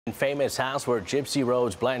Famous house where Gypsy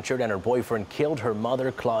Rose Blanchard and her boyfriend killed her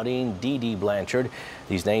mother, Claudine Dee Dee Blanchard.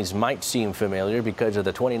 These names might seem familiar because of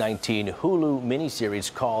the 2019 Hulu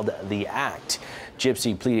miniseries called The Act.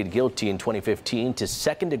 Gypsy pleaded guilty in 2015 to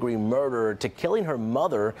second-degree murder to killing her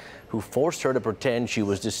mother, who forced her to pretend she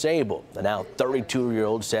was disabled. The now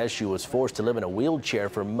 32-year-old says she was forced to live in a wheelchair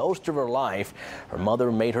for most of her life. Her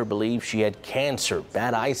mother made her believe she had cancer,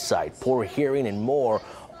 bad eyesight, poor hearing, and more,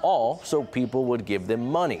 all so people would give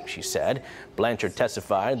them money, she said. Blanchard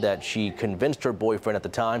testified that she convinced her boyfriend at the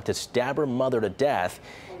time to stab her mother to death.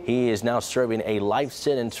 He is now serving a life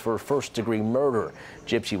sentence for first-degree murder.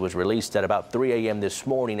 Gypsy was released at about 3 a.m. this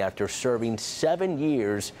morning after serving 7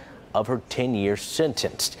 years of her 10-year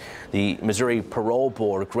sentence. The Missouri Parole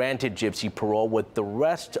Board granted Gypsy parole with the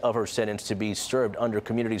rest of her sentence to be served under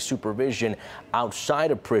community supervision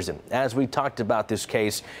outside of prison. As we talked about this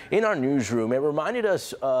case in our newsroom, it reminded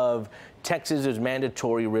us of Texas's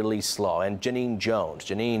mandatory release law and Janine Jones.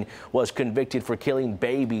 Janine was convicted for killing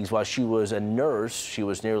babies while she was a nurse. She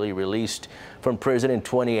was nearly released from prison in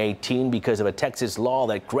 2018 because of a Texas law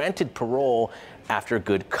that granted parole after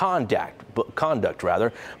good conduct,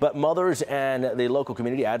 but mothers and the local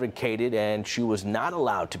community advocated, and she was not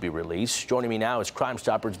allowed to be released. Joining me now is Crime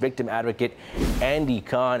Stoppers victim advocate Andy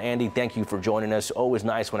Kahan. Andy, thank you for joining us. Always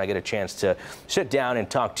nice when I get a chance to sit down and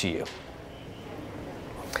talk to you.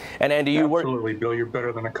 And Andy, you work. Absolutely, Bill. You're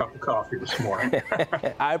better than a cup of coffee this morning.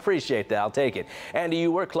 I appreciate that. I'll take it. Andy,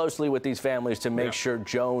 you work closely with these families to make sure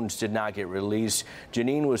Jones did not get released.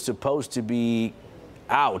 Janine was supposed to be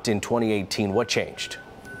out in 2018. What changed?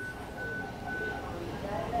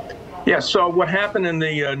 Yeah, so what happened in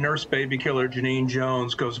the nurse baby killer Janine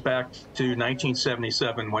Jones goes back to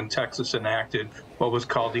 1977 when Texas enacted what was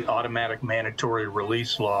called the automatic mandatory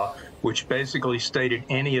release law, which basically stated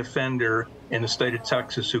any offender in the state of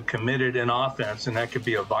Texas who committed an offense, and that could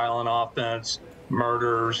be a violent offense,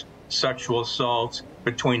 murders, sexual assaults,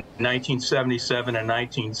 between 1977 and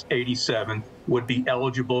 1987 would be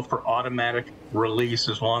eligible for automatic release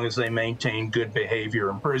as long as they maintain good behavior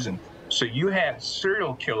in prison. So you had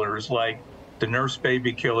serial killers like the nurse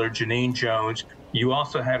baby killer Janine Jones. You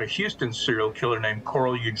also had a Houston serial killer named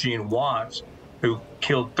Coral Eugene Watts, who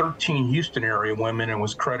killed 13 Houston area women and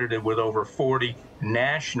was credited with over 40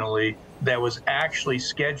 nationally, that was actually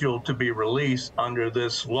scheduled to be released under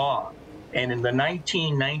this law. And in the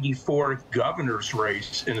 1994 governor's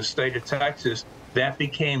race in the state of Texas, that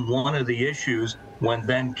became one of the issues when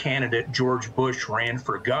then candidate George Bush ran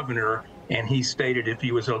for governor, and he stated if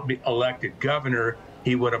he was elected governor,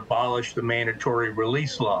 he would abolish the mandatory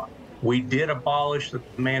release law. We did abolish the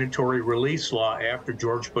mandatory release law after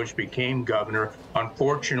George Bush became governor.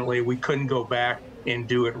 Unfortunately, we couldn't go back and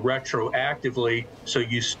do it retroactively, so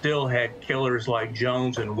you still had killers like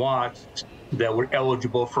Jones and Watts that were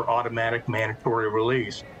eligible for automatic mandatory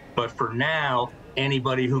release. But for now,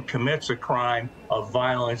 anybody who commits a crime of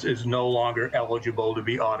violence is no longer eligible to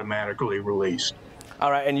be automatically released.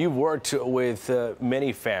 All right, and you've worked with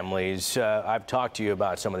many families. I've talked to you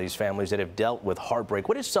about some of these families that have dealt with heartbreak.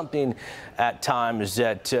 What is something at times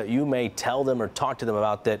that you may tell them or talk to them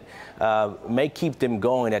about that may keep them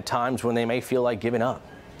going at times when they may feel like giving up?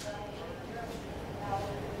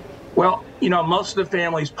 Well, you know, most of the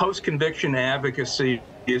families, post-conviction advocacy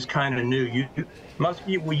is kind of new.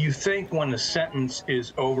 You think when the sentence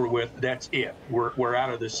is over with, that's it. We're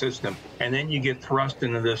out of the system. And then you get thrust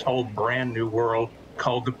into this whole brand new world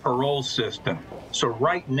called the parole system. So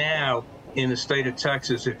right now in the state of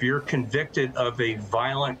Texas, if you're convicted of a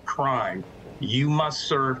violent crime, you must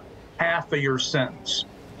serve half of your sentence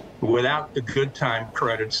without the good time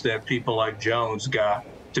credits that people like Jones got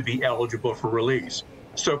to be eligible for release.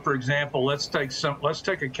 So for example, let's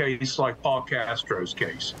take a case like Paul Castro's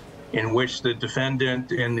case, in which the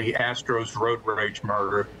defendant in the Astros road rage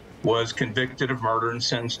murder was convicted of murder and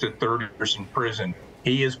sentenced to 30 years in prison.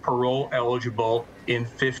 He is parole eligible in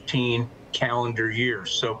 15 calendar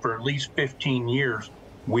years. So for at least 15 years,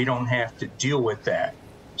 we don't have to deal with that.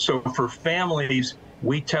 So for families,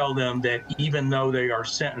 we tell them that even though they are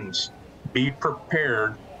sentenced, be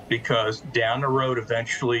prepared, because down the road,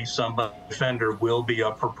 eventually some offender will be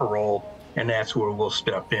up for parole, and that's where we'll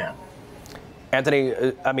step in.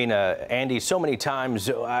 Andy, so many times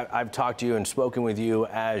I've talked to you and spoken with you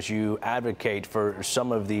as you advocate for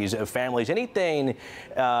some of these families. Anything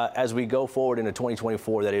as we go forward into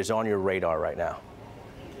 2024 that is on your radar right now?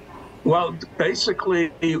 Well,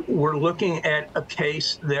 basically, we're looking at a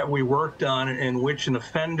case that we worked on in which an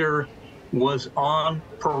offender was on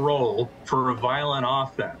parole for a violent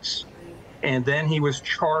offense, and then he was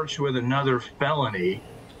charged with another felony,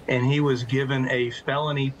 and he was given a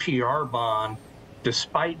felony PR bond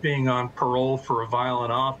despite being on parole for a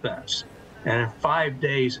violent offense. And 5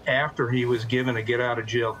 days after he was given a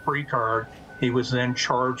get-out-of-jail-free card, he was then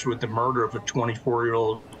charged with the murder of a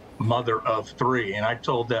 24-year-old mother of 3. And I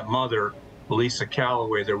told that mother, Lisa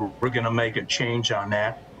Calloway, that we're going to make a change on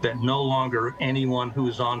that no longer anyone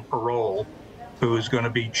who's on parole who is going to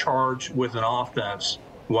be charged with an offense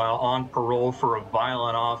while on parole for a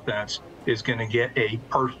violent offense is going to get a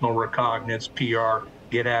personal recognizance, PR,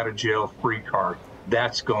 get-out-of-jail-free card.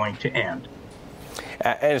 That's going to end.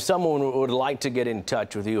 And if someone would like to get in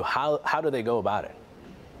touch with you, how do they go about it?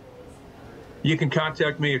 You can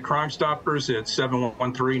contact me at Crime Stoppers at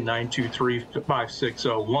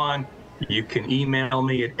 713-923-5601. You can email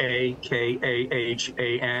me at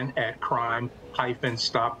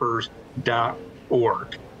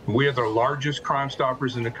akahan@crime-stoppers.org. We are the largest Crime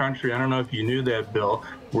Stoppers in the country. I don't know if you knew that, Bill.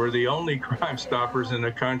 We're the only Crime Stoppers in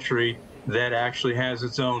the country that actually has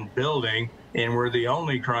its own building, and we're the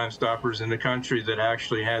only Crime Stoppers in the country that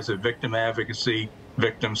actually has a victim advocacy,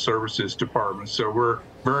 victim services department. So we're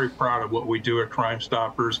very proud of what we do at Crime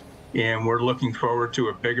Stoppers, and we're looking forward to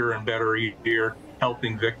a bigger and better year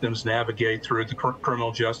helping victims navigate through the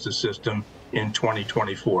criminal justice system in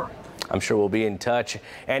 2024. I'm sure we'll be in touch.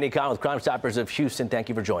 Andy Kahan with Crime Stoppers of Houston, thank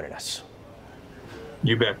you for joining us.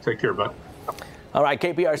 You bet. Take care, bud. All right,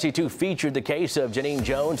 KPRC2 featured the case of Janine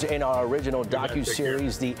Jones in our original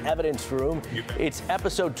docuseries, The Evidence Room. It's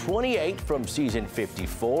episode 28 from season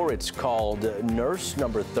 54. It's called Nurse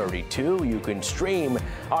Number 32. You can stream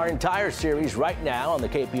our entire series right now on the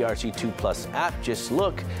KPRC2 Plus app. Just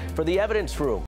look for The Evidence Room.